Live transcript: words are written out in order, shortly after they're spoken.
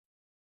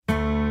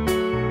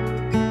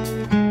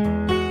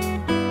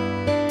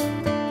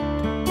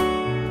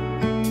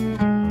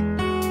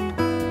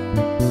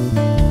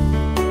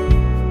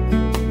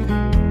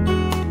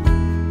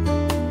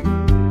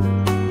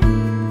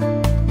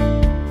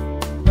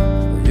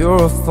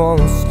You're a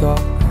falling star,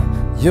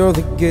 you're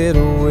the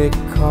getaway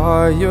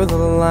car, you're the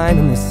line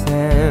in the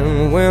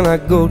sand when I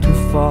go too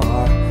far.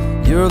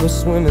 You're the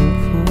swimming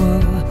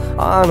pool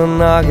on an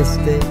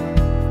August day,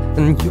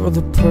 and you're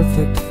the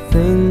perfect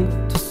thing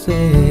to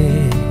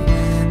say.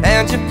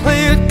 And you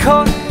play it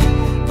coy,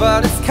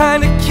 but it's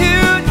kinda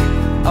cute.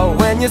 Oh,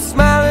 when you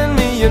smile at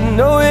me, you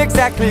know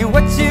exactly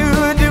what you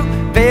do.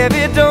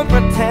 Baby, don't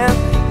pretend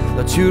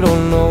that you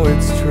don't know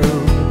it's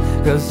true,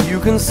 'cause you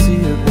can see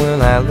it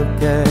when I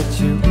look at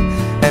you.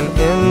 And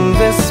in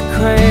this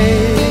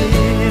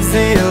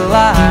crazy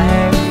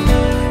life,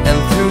 and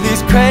through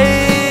these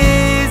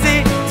crazy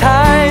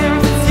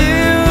times,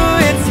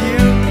 it's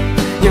you,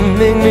 you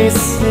make me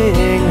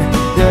sing.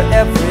 Your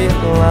every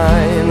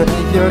line,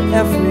 your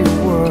every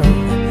word,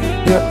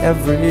 your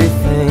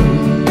everything.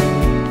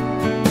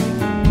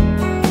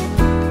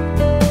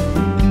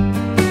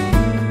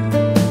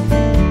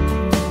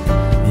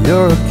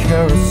 You're a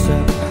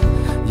carousel,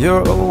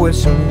 you're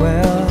always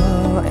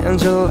well,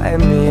 and you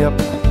light me up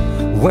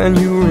when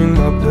you ring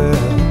my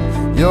bell.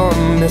 You're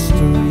a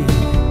mystery,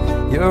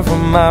 you're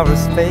from outer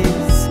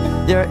space,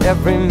 you're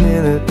every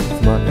minute of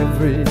my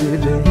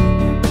everyday.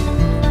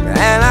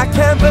 And I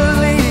can't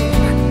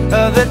believe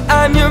that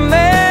I'm your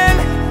man,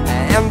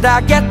 and I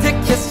get to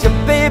kiss you,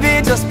 baby,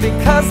 just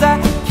because I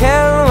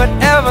can.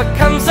 Whatever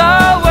comes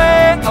our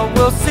way, I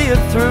will see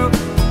it through,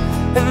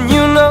 and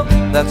you know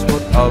that's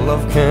what our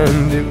love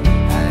can do.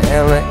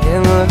 And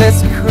in this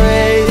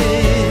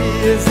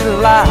crazy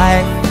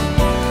life,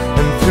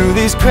 and through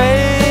these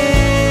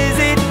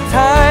crazy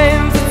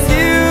times,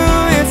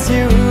 it's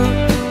you,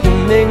 you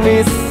make me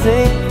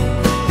sing.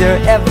 Your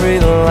every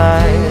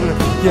line,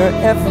 your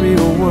every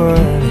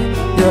word,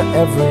 your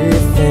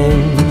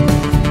everything.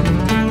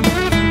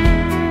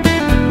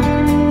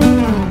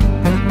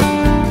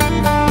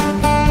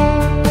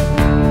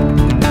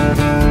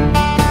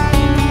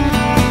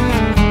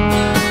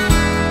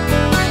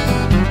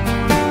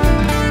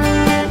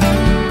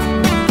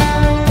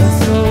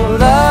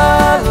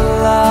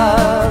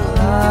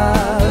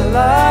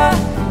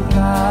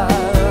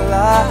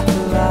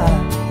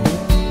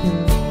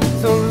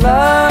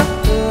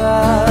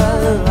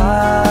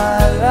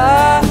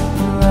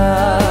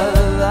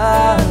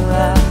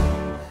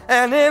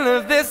 And in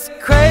this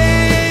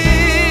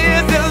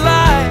crazy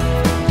life,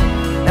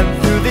 and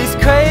through these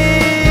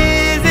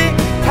crazy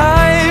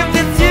times,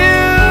 it's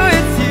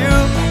you,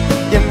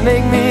 you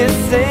make me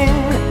sing.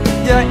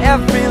 Your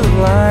every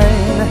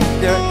line,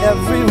 your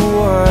every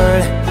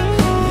word,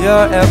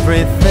 your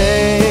everything.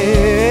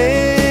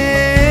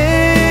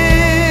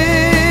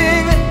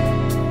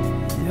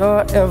 Your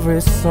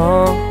every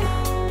song,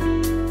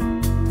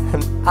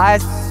 and I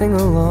sing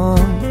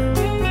along,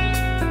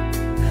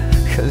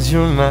 'cause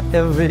you're my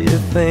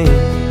everything.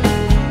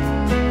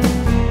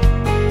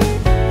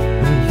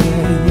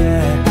 Yeah,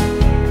 yeah.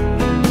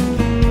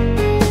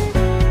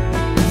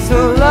 So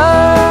la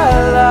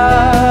la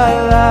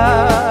la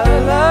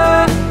la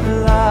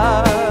la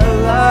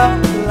la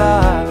la.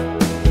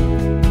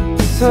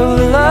 So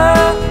la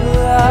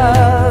la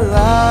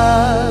la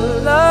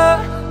la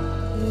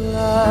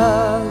la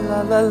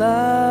la la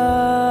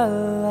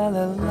la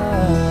la la.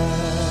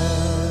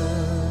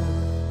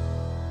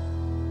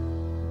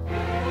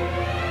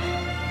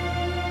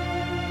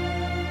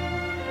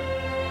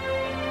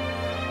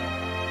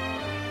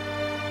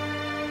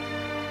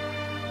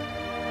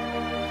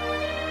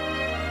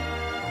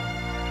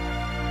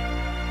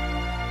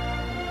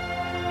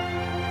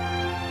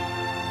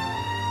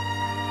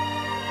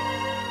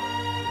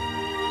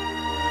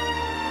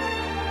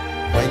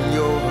 When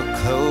you're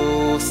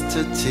close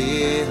to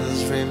tears,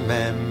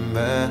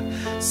 remember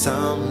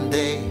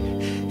someday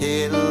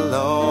it'll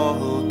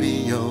all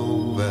be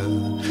over.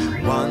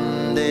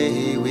 One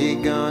day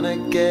we're gonna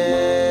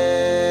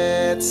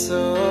get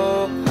so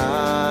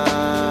high.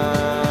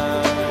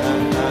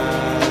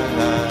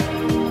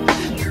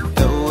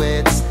 Though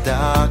it's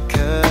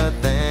darker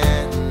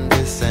than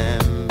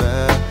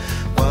December,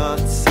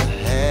 what's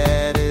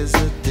ahead is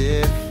a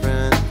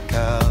different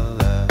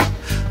color.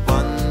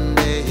 One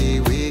day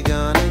we're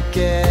gonna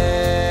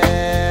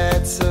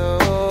get so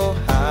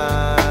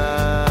high.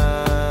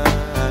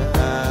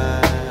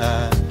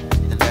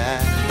 And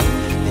at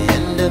the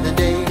end of the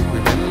day,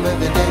 remember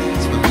the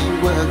days when we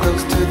were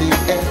close to the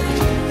edge,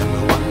 and we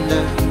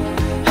wonder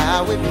how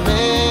we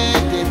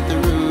made it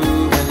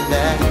through. And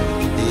at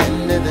the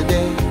end of the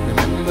day,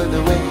 remember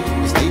the way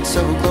we stayed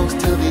so close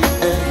till the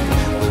end.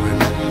 We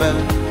remember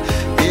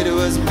it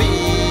was me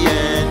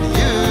and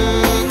you,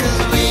 'cause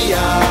we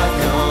are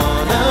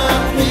gonna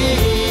be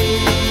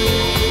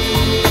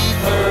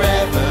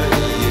forever,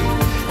 you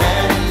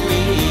and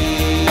me.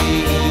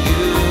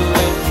 You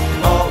will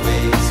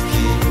always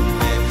keep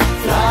me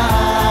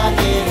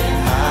flying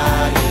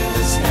high in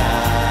the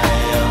sky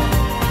of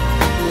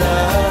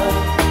love.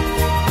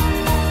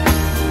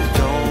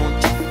 Don't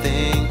you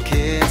think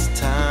it's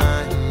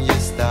time you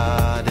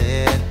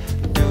started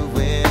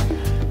doing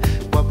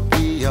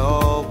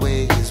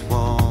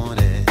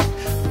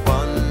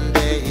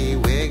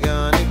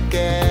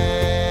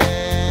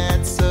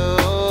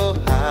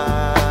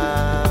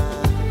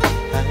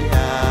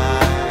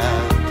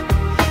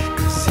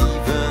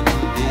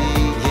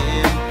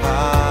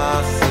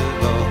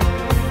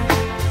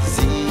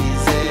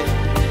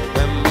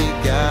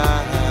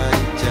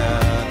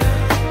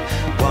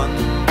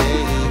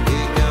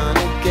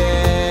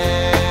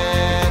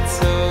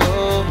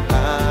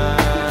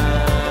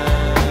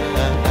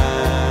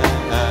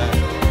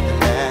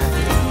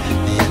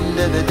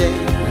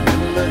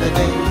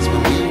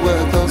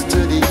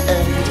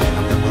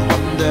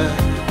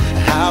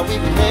how we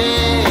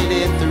made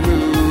it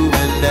through.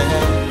 And at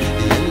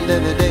the end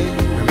of the day,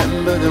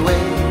 remember the way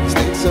we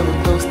stayed so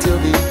close till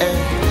the end.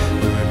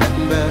 We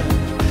remember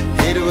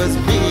it was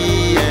me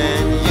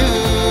and you,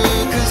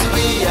 'cause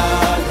we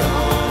are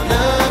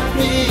gonna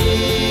be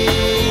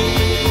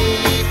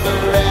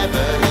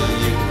forever,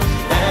 you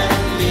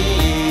and me.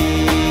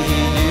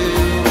 You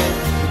will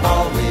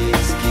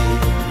always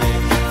keep me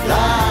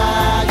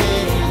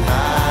flying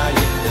high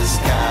in the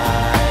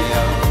sky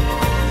of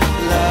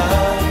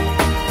love.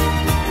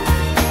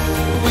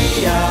 We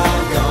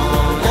are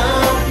gonna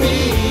be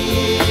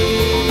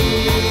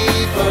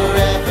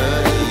forever,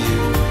 you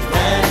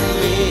and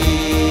me.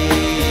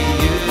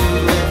 You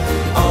will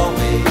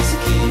always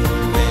keep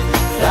me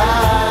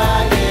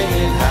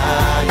flying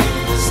high in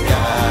the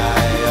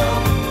sky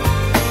of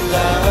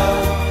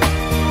love.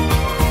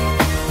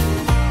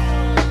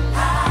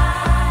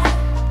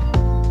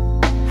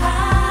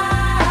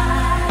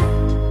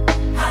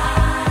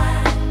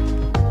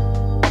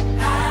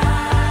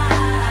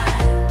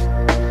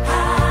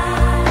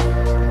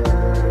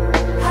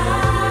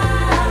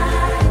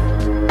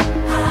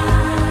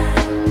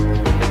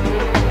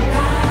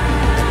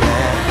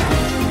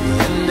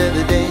 End of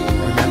the day,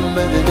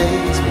 remember the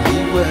days when we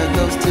were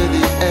close to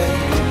the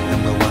edge, and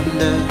we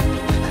wonder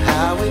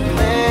how we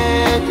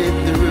made it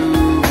through.